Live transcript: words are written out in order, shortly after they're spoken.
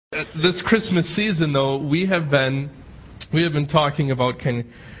this Christmas season, though, we have been talking about,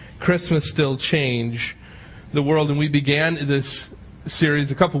 can Christmas still change the world? And we began this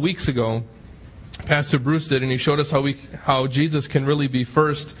series a couple weeks ago. Pastor Bruce did, and he showed us how Jesus can really be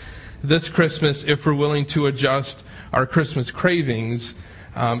first this Christmas if we're willing to adjust our Christmas cravings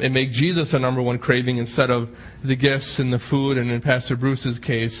and make Jesus our number one craving instead of the gifts and the food, and in Pastor Bruce's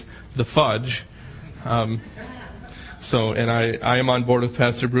case, the fudge. I am on board with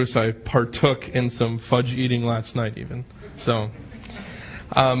Pastor Bruce. I partook in some fudge eating last night even.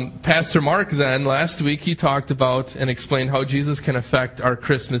 Pastor Mark then, last week, he talked about and explained how Jesus can affect our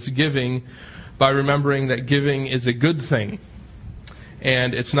Christmas giving by remembering that giving is a good thing.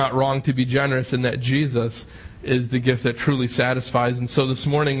 And it's not wrong to be generous, and that Jesus is the gift that truly satisfies. And so this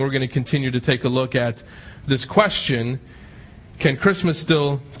morning we're going to continue to take a look at this question: can Christmas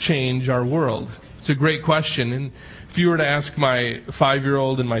still change our world? It's a great question. And if you were to ask my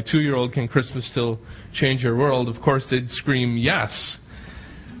 5-year-old and my 2-year-old, can Christmas still change your world? Of course they'd scream yes,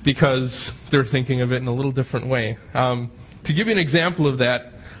 because they're thinking of it in a little different way. To give you an example of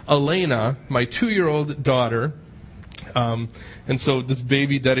that, Elena, my 2-year-old daughter, and so this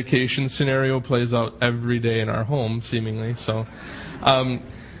baby dedication scenario plays out every day in our home, seemingly. So,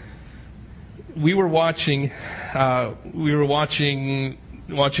 we were watching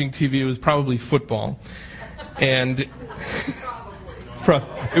TV. It was probably football, and it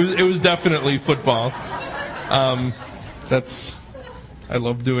was definitely football. I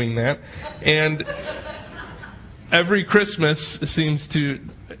love doing that, and every Christmas seems to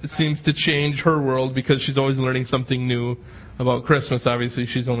change her world because she's always learning something new about Christmas. Obviously,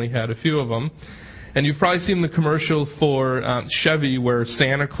 she's only had a few of them. And you've probably seen the commercial for Chevy where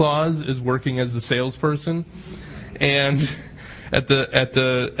Santa Claus is working as the salesperson, and at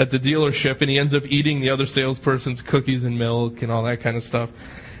the dealership, and he ends up eating the other salesperson's cookies and milk and all that kind of stuff.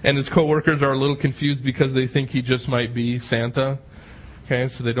 And his coworkers are a little confused because they think he just might be Santa. Okay,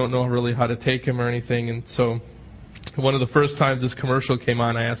 so they don't know really how to take him or anything. And so one of the first times this commercial came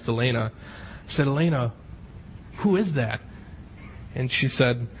on, I asked Elena, I said, "Elena, who is that?" And she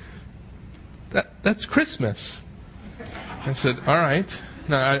said, That's Christmas. I said, all right.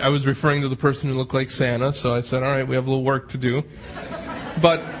 Now, I was referring to the person who looked like Santa, so I said, all right, we have a little work to do.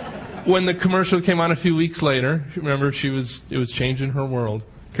 But when the commercial came on a few weeks later, remember, it was changing her world.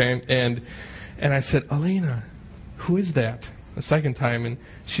 Okay, and I said, Elena, who is that? The second time, and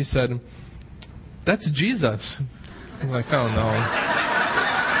she said, that's Jesus. I was like, oh no.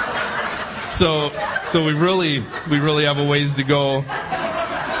 So we really have a ways to go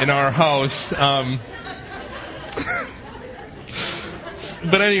in our house.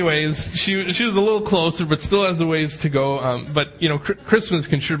 But anyways, she was a little closer, but still has a ways to go. But Christmas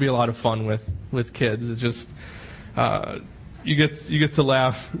can sure be a lot of fun with kids. It's just you get to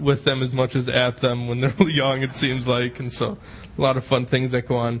laugh with them as much as at them when they're young, it seems like, and so a lot of fun things that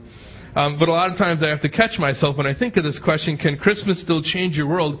go on. But a lot of times I have to catch myself when I think of this question: can Christmas still change your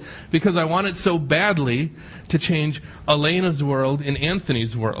world? Because I want it so badly to change Elena's world and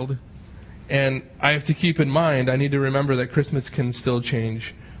Anthony's world. And I have to keep in mind, I need to remember that Christmas can still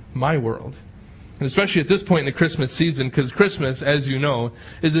change my world. And especially at this point in the Christmas season, because Christmas, as you know,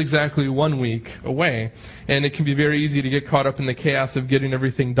 is exactly 1 week away. And it can be very easy to get caught up in the chaos of getting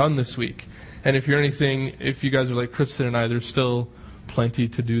everything done this week. And if you guys are like Kristen and I, there's still plenty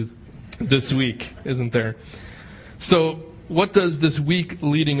to do this week, isn't there? So what does this week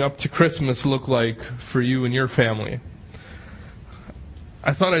leading up to Christmas look like for you and your family?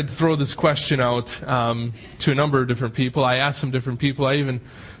 I thought I'd throw this question out to a number of different people. I asked some different people. I even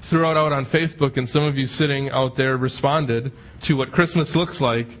threw it out on Facebook, and some of you sitting out there responded to what Christmas looks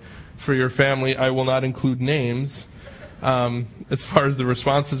like for your family. I will not include names as far as the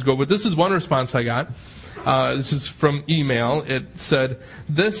responses go, but this is one response I got. This is from email. It said,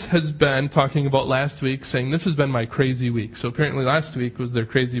 this has been, talking about last week, saying, this has been my crazy week. So apparently last week was their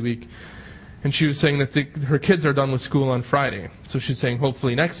crazy week. And she was saying that her kids are done with school on Friday. So she's saying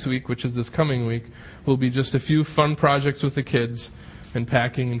hopefully next week, which is this coming week, will be just a few fun projects with the kids and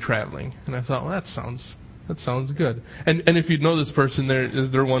packing and traveling. And I thought, well, that sounds good. And if you'd know this person,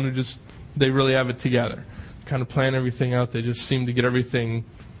 they're one who they really have it together. Kind of plan everything out. They just seem to get everything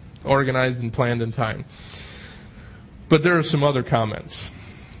organized and planned in time. But there are some other comments.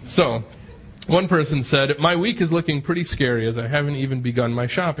 So, one person said, my week is looking pretty scary as I haven't even begun my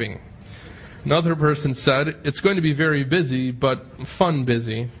shopping. Another person said, it's going to be very busy, but fun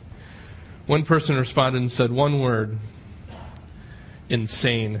busy. One person responded and said one word: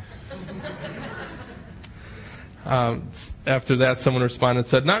 insane. After that, someone responded and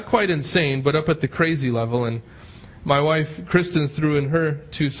said, not quite insane, but up at the crazy level. And My wife, Kristen, threw in her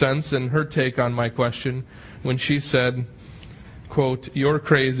 2 cents and her take on my question when she said, quote, "Your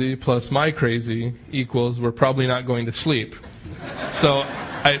crazy plus my crazy equals we're probably not going to sleep." So,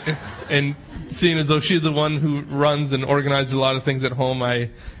 and seeing as though she's the one who runs and organizes a lot of things at home,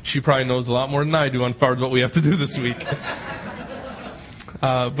 she probably knows a lot more than I do on far as what we have to do this week.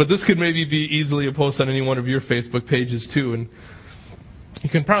 But this could maybe be easily a post on any one of your Facebook pages too, and you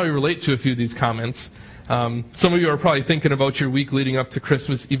can probably relate to a few of these comments. Some of you are probably thinking about your week leading up to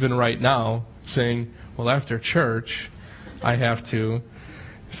Christmas even right now, saying, well, after church, I have to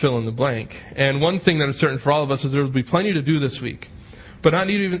fill in the blank. And one thing that is certain for all of us is there will be plenty to do this week, but not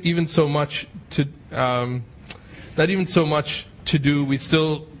even so much to do. We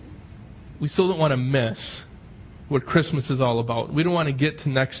still don't want to miss what Christmas is all about. We don't want to get to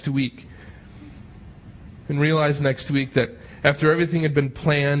next week and realize next week that after everything had been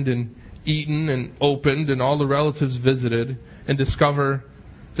planned and eaten and opened and all the relatives visited, and discover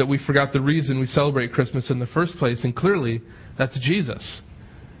that we forgot the reason we celebrate Christmas in the first place, and clearly that's Jesus.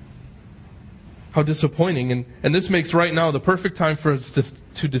 How disappointing. And this makes right now the perfect time for us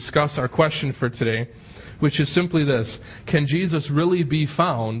to discuss our question for today, which is simply this: can Jesus really be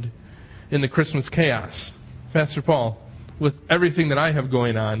found in the Christmas chaos? Pastor Paul, with everything that I have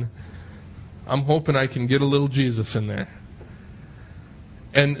going on, I'm hoping I can get a little Jesus in there.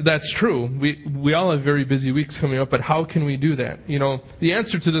 And that's true. We all have very busy weeks coming up, but how can we do that? You know, the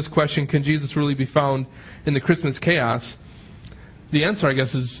answer to this question, can Jesus really be found in the Christmas chaos? The answer, I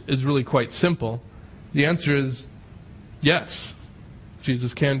guess, is really quite simple. The answer is yes.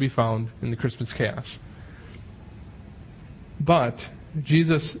 Jesus can be found in the Christmas chaos. But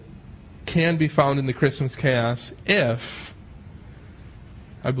Jesus can be found in the Christmas chaos if,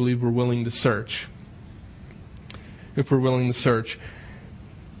 I believe, we're willing to search. If we're willing to search.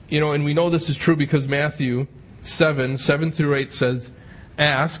 You know, and we know this is true because Matthew 7:7-8 says,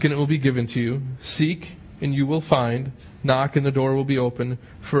 "Ask and it will be given to you. Seek and you will find. Knock and the door will be open.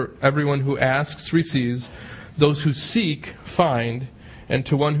 For everyone who asks receives. Those who seek find. And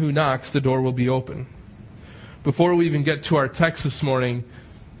to one who knocks the door will be open." Before we even get to our text this morning,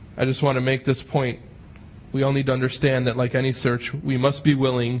 I just want to make this point. We all need to understand that like any search, we must be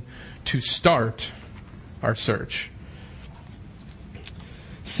willing to start our search.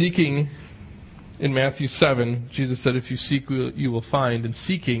 Seeking, in Matthew 7, Jesus said, if you seek, you will find. And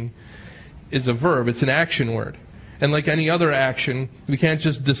seeking is a verb. It's an action word. And like any other action, we can't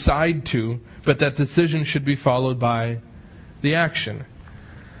just decide to, but that decision should be followed by the action.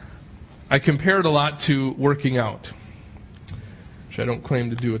 I compare it a lot to working out, which I don't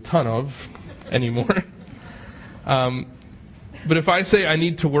claim to do a ton of anymore. But if I say I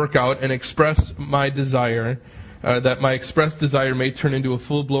need to work out and express my desire, that my expressed desire may turn into a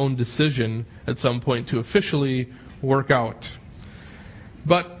full-blown decision at some point to officially work out.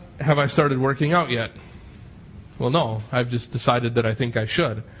 But have I started working out yet? Well, no. I've just decided that I think I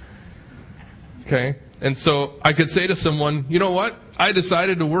should. Okay? And so I could say to someone, you know what? I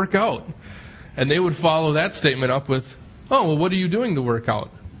decided to work out. And they would follow that statement up with, oh, well, what are you doing to work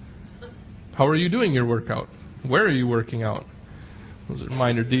out? How are you doing your workout? Where are you working out? Those are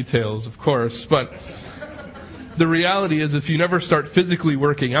minor details, of course, but the reality is if you never start physically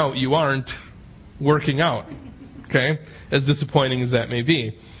working out, you aren't working out, okay? As disappointing as that may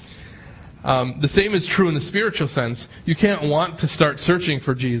be. The same is true in the spiritual sense. You can't want to start searching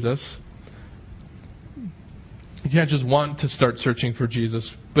for Jesus. You can't just want to start searching for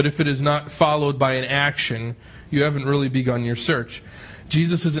Jesus. But if it is not followed by an action, you haven't really begun your search.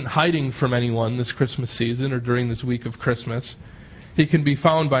 Jesus isn't hiding from anyone this Christmas season or during this week of Christmas. He can be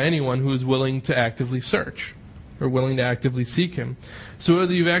found by anyone who is willing to actively search or willing to actively seek Him. So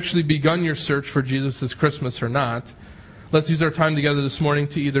whether you've actually begun your search for Jesus this Christmas or not, let's use our time together this morning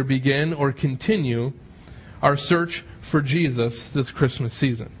to either begin or continue our search for Jesus this Christmas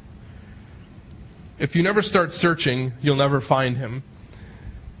season. If you never start searching, you'll never find Him.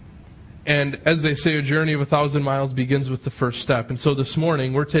 And as they say, a journey of 1,000 miles begins with the first step. And so this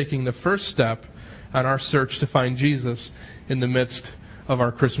morning, we're taking the first step on our search to find Jesus in the midst of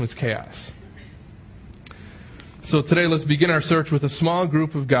our Christmas chaos. So today, let's begin our search with a small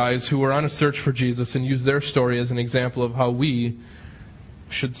group of guys who were on a search for Jesus and use their story as an example of how we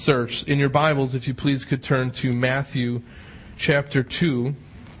should search. In your Bibles, if you please could turn to Matthew chapter 2.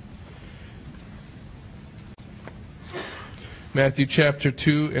 Matthew chapter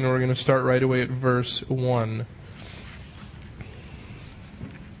 2, and we're going to start right away at verse 1.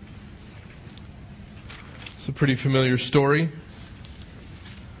 It's a pretty familiar story,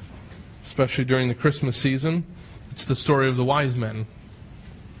 especially during the Christmas season. It's the story of the wise men.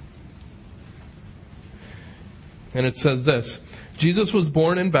 And it says this: Jesus was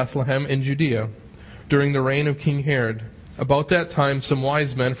born in Bethlehem in Judea during the reign of King Herod. About that time, some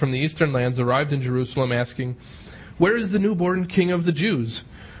wise men from the eastern lands arrived in Jerusalem asking, "Where is the newborn King of the Jews?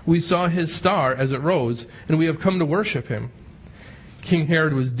 We saw his star as it rose, and we have come to worship him." King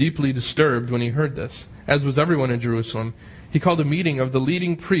Herod was deeply disturbed when he heard this, as was everyone in Jerusalem. He called a meeting of the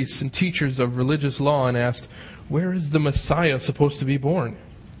leading priests and teachers of religious law and asked, "Where is the Messiah supposed to be born?"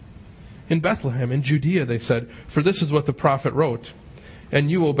 "In Bethlehem, in Judea," they said, "for this is what the prophet wrote.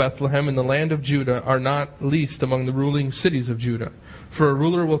 And you, O Bethlehem, in the land of Judah, are not least among the ruling cities of Judah. For a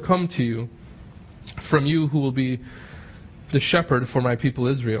ruler will come to you from you who will be the shepherd for my people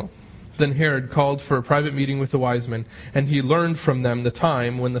Israel." Then Herod called for a private meeting with the wise men, and he learned from them the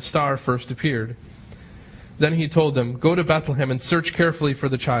time when the star first appeared. Then he told them, "Go to Bethlehem and search carefully for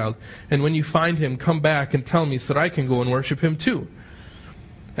the child, and when you find him, come back and tell me so that I can go and worship him too."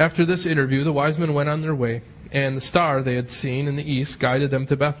 After this interview, the wise men went on their way, and the star they had seen in the east guided them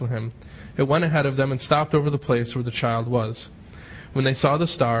to Bethlehem. It went ahead of them and stopped over the place where the child was. When they saw the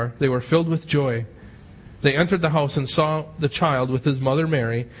star, they were filled with joy. They entered the house and saw the child with his mother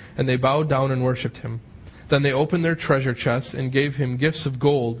Mary, and they bowed down and worshipped him. Then they opened their treasure chests and gave him gifts of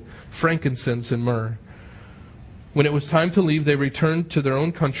gold, frankincense, and myrrh. When it was time to leave, they returned to their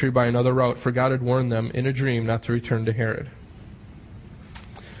own country by another route, for God had warned them in a dream not to return to Herod.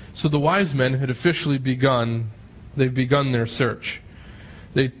 So the wise men had officially begun their search.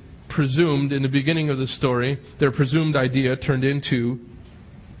 They presumed, in the beginning of the story, their presumed idea turned into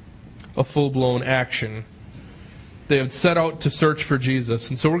a full-blown action. They had set out to search for Jesus.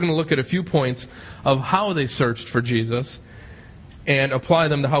 And so we're going to look at a few points of how they searched for Jesus and apply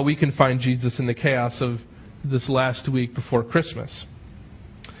them to how we can find Jesus in the chaos of this last week before Christmas.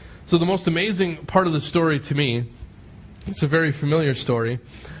 So the most amazing part of the story to me, it's a very familiar story,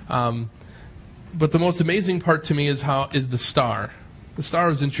 but the most amazing part to me is the star. The star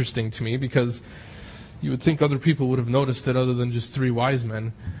is interesting to me because you would think other people would have noticed it other than just three wise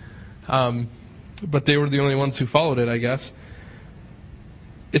men. But they were the only ones who followed it, I guess.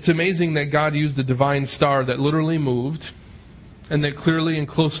 It's amazing that God used a divine star that literally moved and that clearly and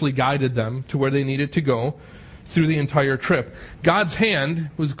closely guided them to where they needed to go through the entire trip. God's hand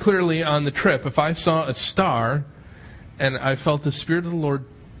was clearly on the trip. If I saw a star and I felt the Spirit of the Lord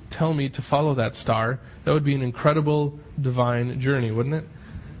tell me to follow that star, that would be an incredible divine journey, wouldn't it?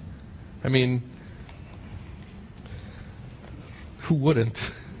 I mean, who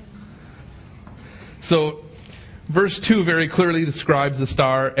wouldn't? So, verse 2 very clearly describes the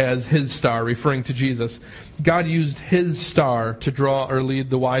star as his star, referring to Jesus. God used his star to draw or lead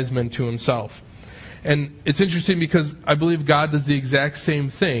the wise men to himself. And it's interesting because I believe God does the exact same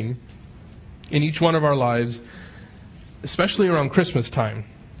thing in each one of our lives, especially around Christmas time.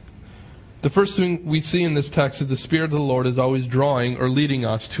 The first thing we see in this text is the Spirit of the Lord is always drawing or leading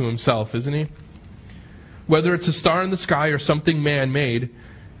us to himself, isn't he? Whether it's a star in the sky or something man-made,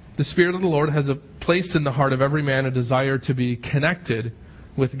 the Spirit of the Lord has placed in the heart of every man a desire to be connected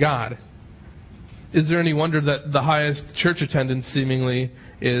with God. Is there any wonder that the highest church attendance seemingly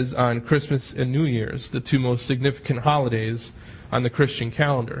is on Christmas and New Year's, the two most significant holidays on the Christian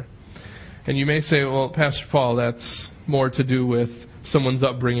calendar? And you may say, well, Pastor Paul, that's more to do with someone's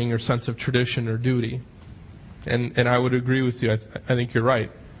upbringing or sense of tradition or duty. And I would agree with you. I think you're right.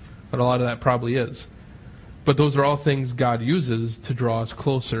 But a lot of that probably is. But those are all things God uses to draw us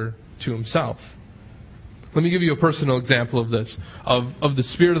closer to himself. Let me give you a personal example of this, of the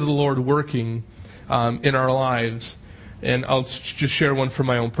Spirit of the Lord working in our lives. And I'll just share one from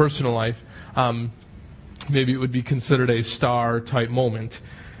my own personal life. Maybe it would be considered a star-type moment.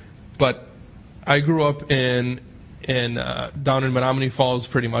 But I grew up down in Menominee Falls,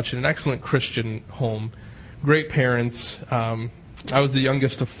 pretty much, in an excellent Christian home. Great parents. I was the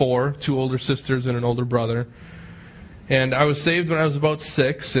youngest of 4, 2 older sisters and an older brother. And I was saved when I was about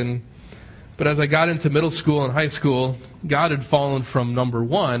 6. But as I got into middle school and high school, God had fallen from number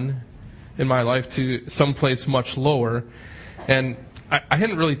 1 in my life to someplace much lower. And I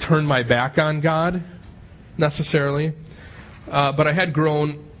hadn't really turned my back on God, necessarily. But I had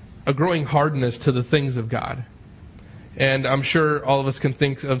a growing hardness to the things of God. And I'm sure all of us can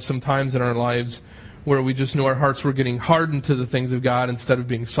think of some times in our lives where we just knew our hearts were getting hardened to the things of God instead of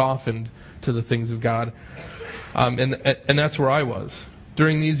being softened to the things of God. And that's where I was.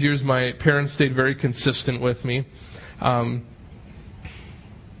 During these years, my parents stayed very consistent with me.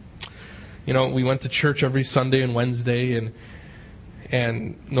 We went to church every Sunday and Wednesday,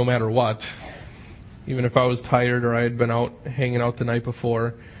 and no matter what, even if I was tired or I had been out hanging out the night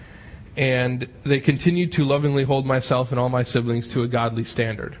before, and they continued to lovingly hold myself and all my siblings to a godly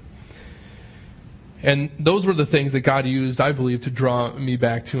standard. And those were the things that God used, I believe, to draw me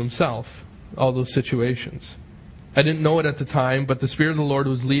back to himself, all those situations. I didn't know it at the time, but the Spirit of the Lord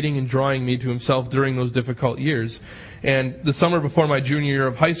was leading and drawing me to himself during those difficult years. And the summer before my junior year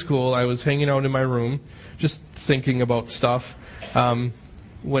of high school, I was hanging out in my room, just thinking about stuff,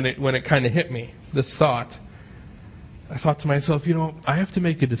 when it kind of hit me, this thought. I thought to myself, I have to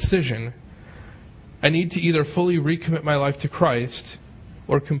make a decision. I need to either fully recommit my life to Christ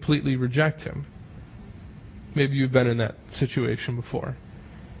or completely reject him. Maybe you've been in that situation before.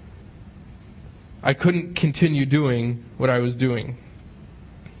 I couldn't continue doing what I was doing.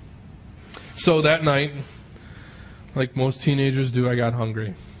 So that night, like most teenagers do, I got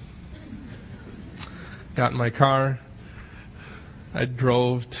hungry. Got in my car. I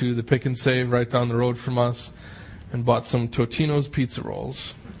drove to the Pick and Save right down the road from us and bought some Totino's pizza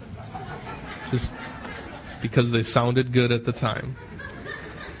rolls. Just because they sounded good at the time.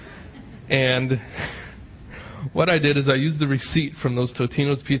 And what I did is I used the receipt from those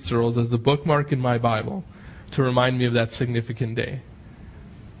Totino's pizza rolls as the bookmark in my Bible to remind me of that significant day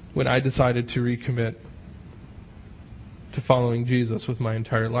when I decided to recommit to following Jesus with my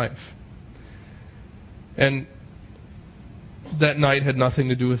entire life. And that night had nothing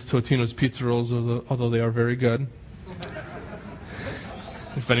to do with Totino's pizza rolls, although they are very good.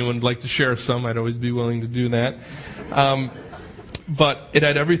 If anyone would like to share some, I'd always be willing to do that. But it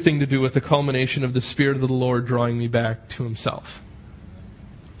had everything to do with the culmination of the Spirit of the Lord drawing me back to himself.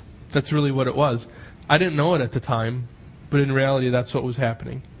 That's really what it was. I didn't know it at the time, but in reality that's what was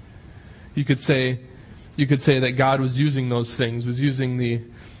happening. You could say that God was using those things, was using the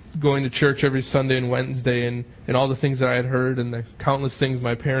going to church every Sunday and Wednesday and all the things that I had heard and the countless things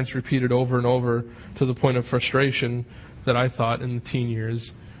my parents repeated over and over to the point of frustration that I thought in the teen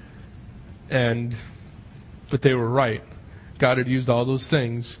years. But they were right. God had used all those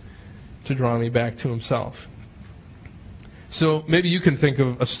things to draw me back to himself. So maybe you can think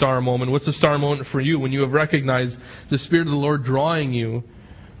of a star moment. What's a star moment for you when you have recognized the Spirit of the Lord drawing you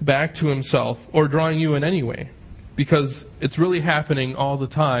back to himself, or drawing you in any way? Because it's really happening all the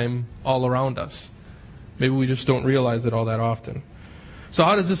time, all around us. Maybe we just don't realize it all that often. So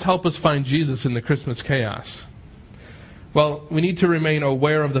how does this help us find Jesus in the Christmas chaos? Well, we need to remain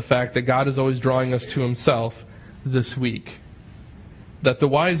aware of the fact that God is always drawing us to himself this week. That the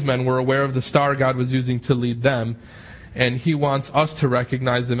wise men were aware of the star God was using to lead them, and he wants us to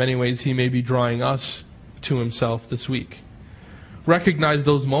recognize the many ways he may be drawing us to himself this week. Recognize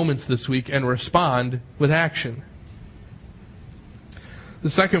those moments this week and respond with action. The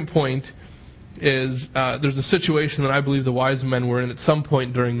second point is there's a situation that I believe the wise men were in at some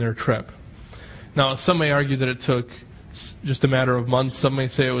point during their trip. Now, some may argue that it took just a matter of months. Some may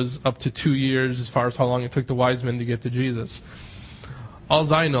say it was up to 2 years as far as how long it took the wise men to get to Jesus.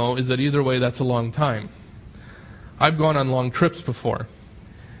 All I know is that either way, that's a long time. I've gone on long trips before.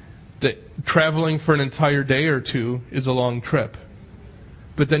 That traveling for an entire day or two is a long trip.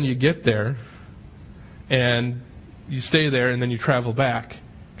 But then you get there, and you stay there, and then you travel back.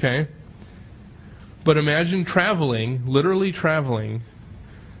 Okay? But imagine traveling, literally traveling,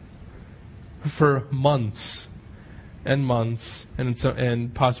 for months and months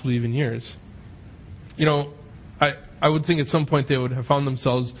and possibly even years. I would think at some point they would have found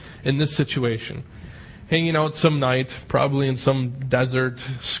themselves in this situation. Hanging out some night, probably in some desert,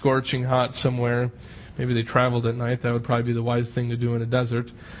 scorching hot somewhere. Maybe they traveled at night. That would probably be the wise thing to do in a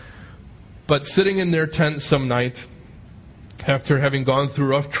desert. But sitting in their tent some night, after having gone through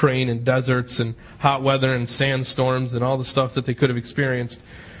rough terrain and deserts and hot weather and sandstorms and all the stuff that they could have experienced,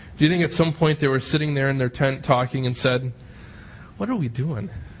 do you think at some point they were sitting there in their tent talking and said, "What are we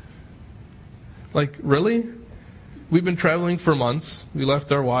doing? Like, really? We've been traveling for months. We left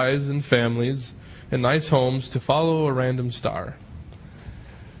our wives and families and nice homes to follow a random star."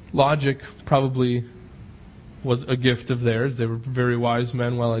 Logic probably was a gift of theirs. They were very wise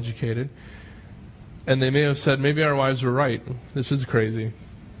men, well educated. And they may have said, maybe our wives were right. This is crazy.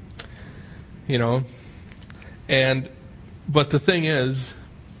 But the thing is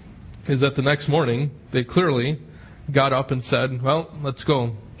that the next morning, they clearly got up and said, well, let's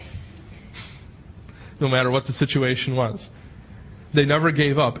go. No matter what the situation was. They never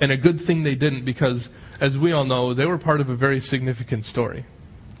gave up. And a good thing they didn't, because, as we all know, they were part of a very significant story.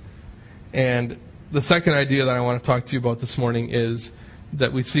 And the second idea that I want to talk to you about this morning is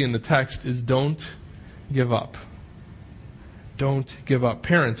that we see in the text is don't give up. Don't give up.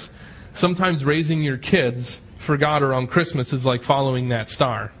 Parents, sometimes raising your kids for God around Christmas is like following that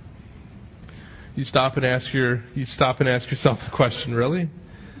star. You stop and ask yourself the question, really?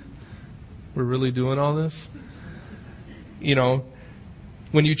 We're really doing all this?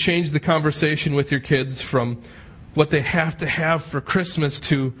 When you change the conversation with your kids from what they have to have for Christmas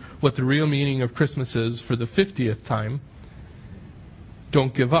to what the real meaning of Christmas is for the 50th time,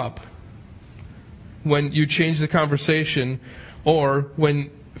 don't give up. When you change the conversation, or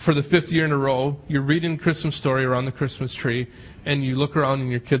when for the 5th year in a row, you're reading a Christmas story around the Christmas tree, and you look around and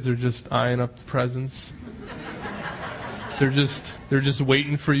your kids are just eyeing up the presents. They're just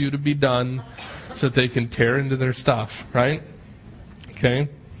waiting for you to be done so that they can tear into their stuff, right? Okay?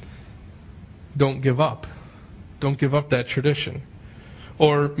 Don't give up. Don't give up that tradition.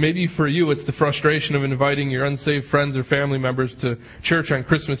 Or maybe for you, it's the frustration of inviting your unsaved friends or family members to church on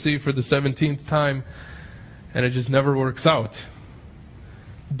Christmas Eve for the 17th time, and it just never works out.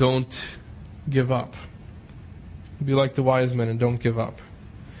 Don't give up. Be like the wise men and don't give up.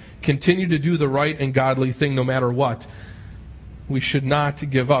 Continue to do the right and godly thing no matter what. We should not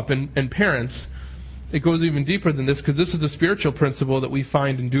give up. And parents, it goes even deeper than this, because this is a spiritual principle that we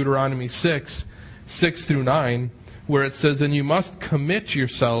find in Deuteronomy 6:6-9, where it says, "And you must commit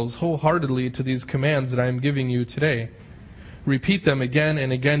yourselves wholeheartedly to these commands that I am giving you today. Repeat them again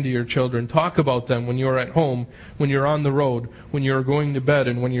and again to your children. Talk about them when you are at home, when you're on the road, when you are going to bed,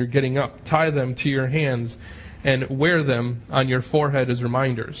 and when you're getting up. Tie them to your hands and wear them on your forehead as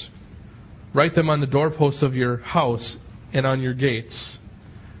reminders. Write them on the doorposts of your house and on your gates."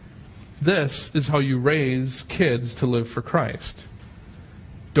 This is how you raise kids to live for Christ.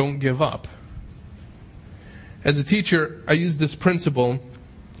 Don't give up. As a teacher, I use this principle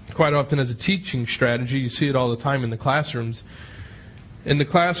quite often as a teaching strategy. You see it all the time in the classrooms. In the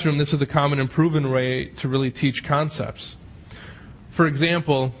classroom, this is a common and proven way to really teach concepts. For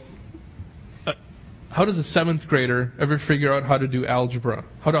example, how does a 7th grader ever figure out how to do algebra?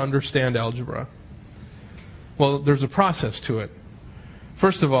 How to understand algebra? Well, there's a process to it.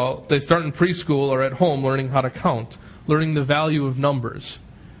 First of all, they start in preschool or at home learning how to count, learning the value of numbers.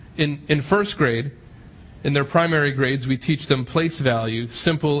 In first grade, in their primary grades, we teach them place value,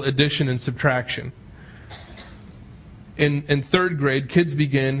 simple addition and subtraction. In 3rd grade, kids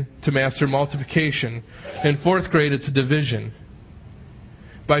begin to master multiplication. In 4th grade, it's division.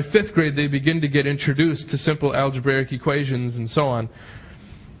 By 5th grade, they begin to get introduced to simple algebraic equations and so on.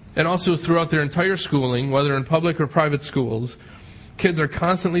 And also throughout their entire schooling, whether in public or private schools, kids are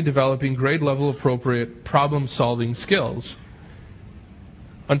constantly developing grade-level appropriate problem-solving skills.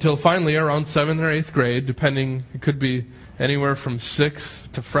 Until finally, around 7th or 8th grade, depending, it could be anywhere from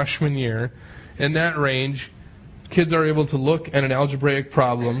 6th to freshman year, in that range, kids are able to look at an algebraic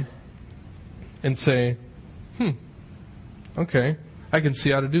problem and say, okay, I can see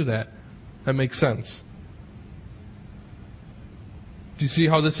how to do that. That makes sense. Do you see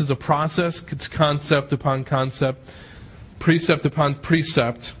how this is a process? It's concept upon concept, precept upon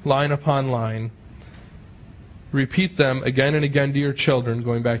precept, line upon line. Repeat them again and again to your children,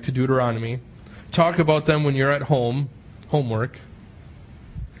 going back to Deuteronomy. Talk about them when you're at home, homework,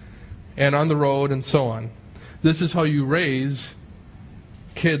 and on the road, and so on. This is how you raise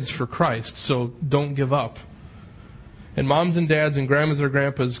kids for Christ, so don't give up. And moms and dads and grandmas or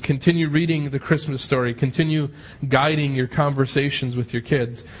grandpas, continue reading the Christmas story. Continue guiding your conversations with your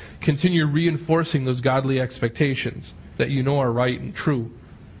kids. Continue reinforcing those godly expectations that you know are right and true.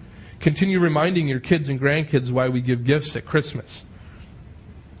 Continue reminding your kids and grandkids why we give gifts at Christmas.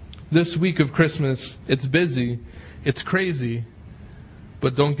 This week of Christmas, it's busy, it's crazy,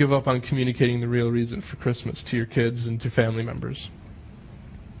 but don't give up on communicating the real reason for Christmas to your kids and to family members.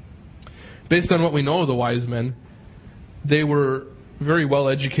 Based on what we know of the wise men, they were very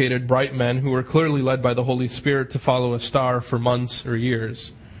well-educated, bright men who were clearly led by the Holy Spirit to follow a star for months or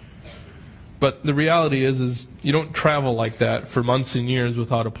years. But the reality is you don't travel like that for months and years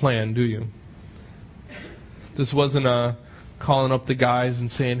without a plan, do you? This wasn't a calling up the guys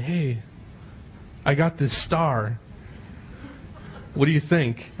and saying, "Hey, I got this star. What do you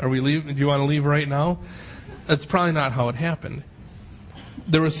think? Are we leaving? Do you want to leave right now?" That's probably not how it happened.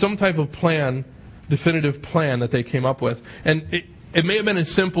 There was some type of plan, definitive plan that they came up with. And it may have been as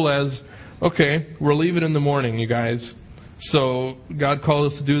simple as, okay, we're leaving in the morning, you guys. So God called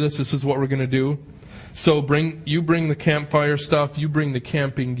us to do this. This is what we're going to do. So you bring the campfire stuff, you bring the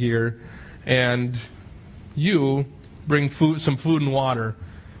camping gear, and you bring some food and water,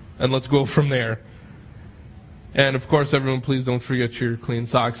 and let's go from there. And of course, everyone, please don't forget your clean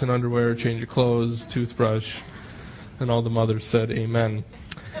socks and underwear, change of clothes, toothbrush. And all the mothers said, "Amen."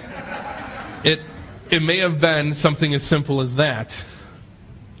 It may have been something as simple as that,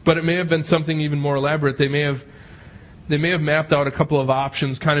 but it may have been something even more elaborate. They may have They may have mapped out a couple of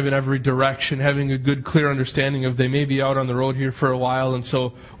options kind of in every direction, having a good, clear understanding of they may be out on the road here for a while, and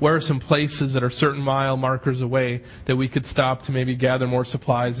so where are some places that are certain mile markers away that we could stop to maybe gather more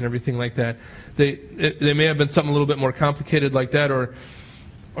supplies and everything like that. They may have been something a little bit more complicated like that, or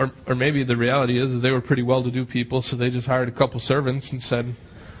maybe the reality is they were pretty well-to-do people, so they just hired a couple servants and said,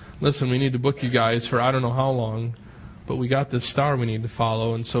 listen, we need to book you guys for I don't know how long, but we got this star we need to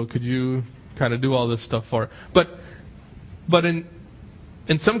follow, and so could you kind of do all this stuff for it? But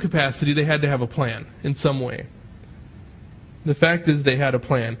in some capacity, they had to have a plan in some way. The fact is they had a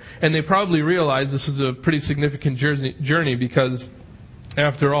plan. And they probably realized this was a pretty significant journey because,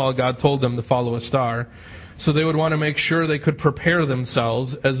 after all, God told them to follow a star. So they would want to make sure they could prepare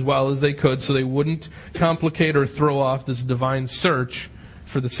themselves as well as they could so they wouldn't complicate or throw off this divine search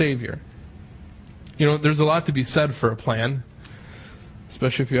for the Savior. You know, there's a lot to be said for a plan,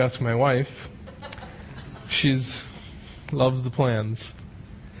 especially if you ask my wife. She's loves the plans.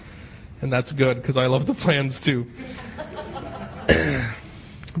 And that's good, because I love the plans too.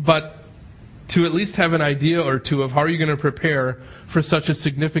 But to at least have an idea or two of how are you going to prepare for such a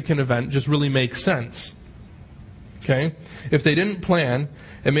significant event just really makes sense. Okay? If they didn't plan,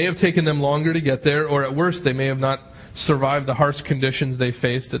 it may have taken them longer to get there, or at worst, they may have not survived the harsh conditions they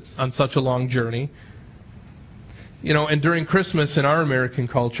faced on such a long journey. You know, and during Christmas in our American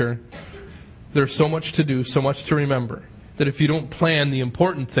culture, there's so much to do, so much to remember, that if you don't plan the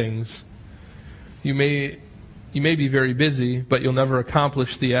important things, you may be very busy, but you'll never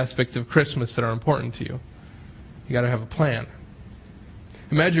accomplish the aspects of Christmas that are important to you. You got to have a plan.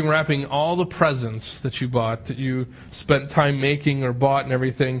 Imagine wrapping all the presents that you bought, that you spent time making or bought and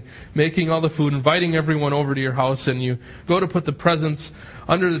everything, making all the food, inviting everyone over to your house, and you go to put the presents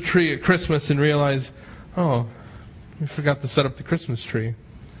under the tree at Christmas and realize, oh, we forgot to set up the Christmas tree.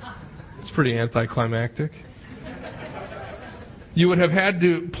 It's pretty anticlimactic. You would have had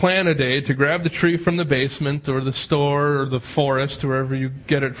to plan a day to grab the tree from the basement or the store or the forest, wherever you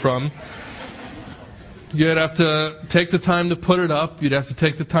get it from. You'd have to take the time to put it up. You'd have to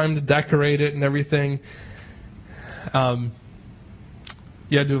take the time to decorate it and everything. You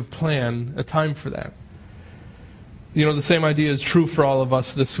had to have planned a time for that. You know, the same idea is true for all of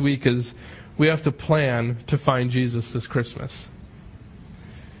us this week, is we have to plan to find Jesus this Christmas.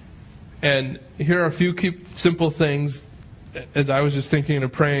 And here are a few simple things, as I was just thinking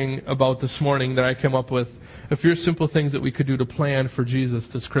and praying about this morning, that I came up with. A few simple things that we could do to plan for Jesus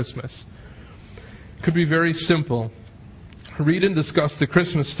this Christmas. It could be very simple. Read and discuss the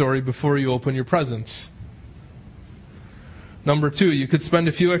Christmas story before you open your presents. Number 2, you could spend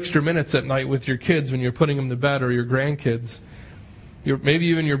a few extra minutes at night with your kids when you're putting them to bed, or your grandkids. Maybe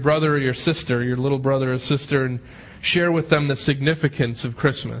even your brother or your sister, your little brother or sister, and share with them the significance of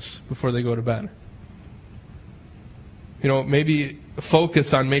Christmas before they go to bed. You know, maybe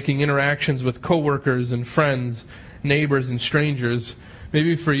focus on making interactions with coworkers and friends, neighbors and strangers.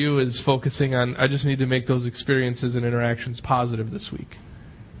 Maybe for you is focusing on, I just need to make those experiences and interactions positive this week.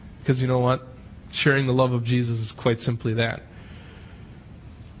 Because you know what? Sharing the love of Jesus is quite simply that.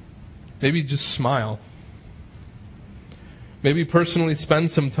 Maybe just smile. Maybe personally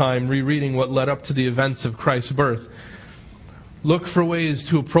spend some time rereading what led up to the events of Christ's birth. Look for ways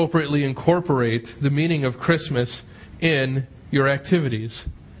to appropriately incorporate the meaning of Christmas in your activities.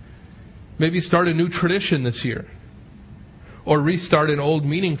 Maybe start a new tradition this year, or restart an old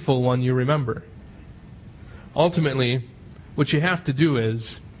meaningful one you remember. Ultimately, what you have to do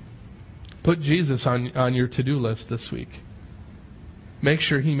is put Jesus on your to-do list this week. Make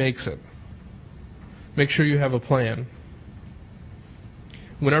sure He makes it. Make sure you have a plan.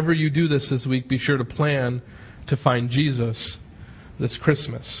 Whenever you do this week, be sure to plan to find Jesus this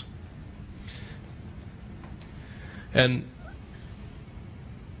Christmas. And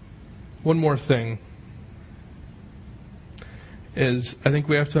one more thing is, I think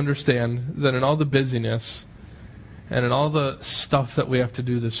we have to understand that in all the busyness and in all the stuff that we have to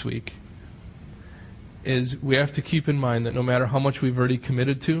do this week, is we have to keep in mind that no matter how much we've already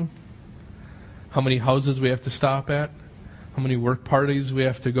committed to, how many houses we have to stop at, how many work parties we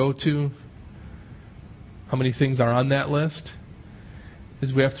have to go to, how many things are on that list,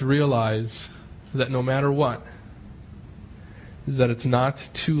 is we have to realize that no matter what, is that it's not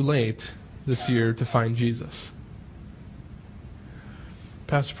too late this year to find Jesus.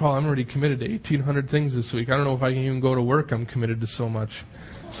 Pastor Paul, I'm already committed to 1,800 things this week. I don't know if I can even go to work. I'm committed to so much.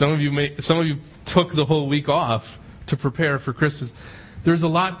 Some of you took the whole week off to prepare for Christmas. There's a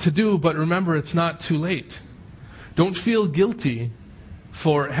lot to do, but remember, it's not too late. Don't feel guilty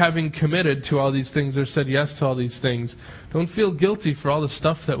for having committed to all these things or said yes to all these things. Don't feel guilty for all the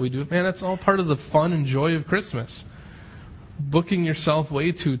stuff that we do. Man, that's all part of the fun and joy of Christmas. booking yourself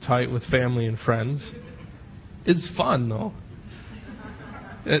way too tight with family and friends is fun, though.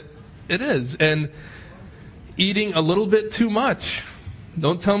 It is. And eating a little bit too much.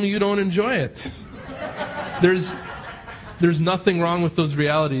 Don't tell me you don't enjoy it. There's nothing wrong with those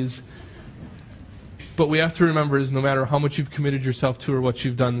realities. But we have to remember is no matter how much you've committed yourself to or what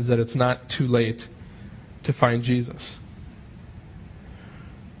you've done, is that it's not too late to find Jesus.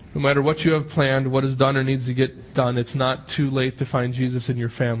 No matter what you have planned, what is done or needs to get done, it's not too late to find Jesus in your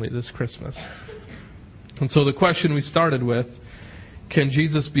family this Christmas. And so the question we started with, can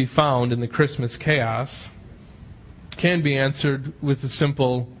Jesus be found in the Christmas chaos, can be answered with a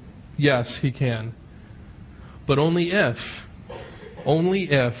simple, yes, He can. But only if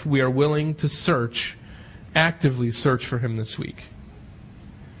we are willing to actively search for Him this week.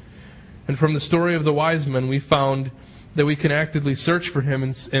 And from the story of the wise men, we found that we can actively search for Him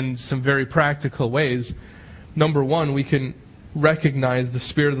in some very practical ways. Number one, we can recognize the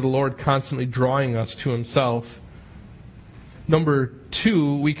Spirit of the Lord constantly drawing us to Himself. Number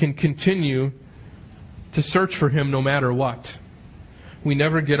two, we can continue to search for Him no matter what. We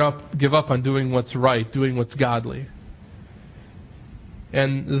never give up on doing what's right, doing what's godly.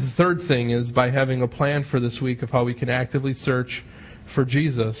 And the third thing is by having a plan for this week of how we can actively search for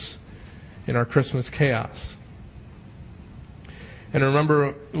Jesus in our Christmas chaos. And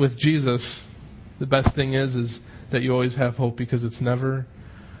remember, with Jesus, the best thing is that you always have hope because it's never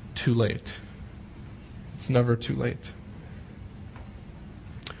too late. It's never too late.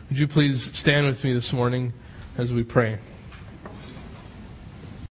 Would you please stand with me this morning as we pray?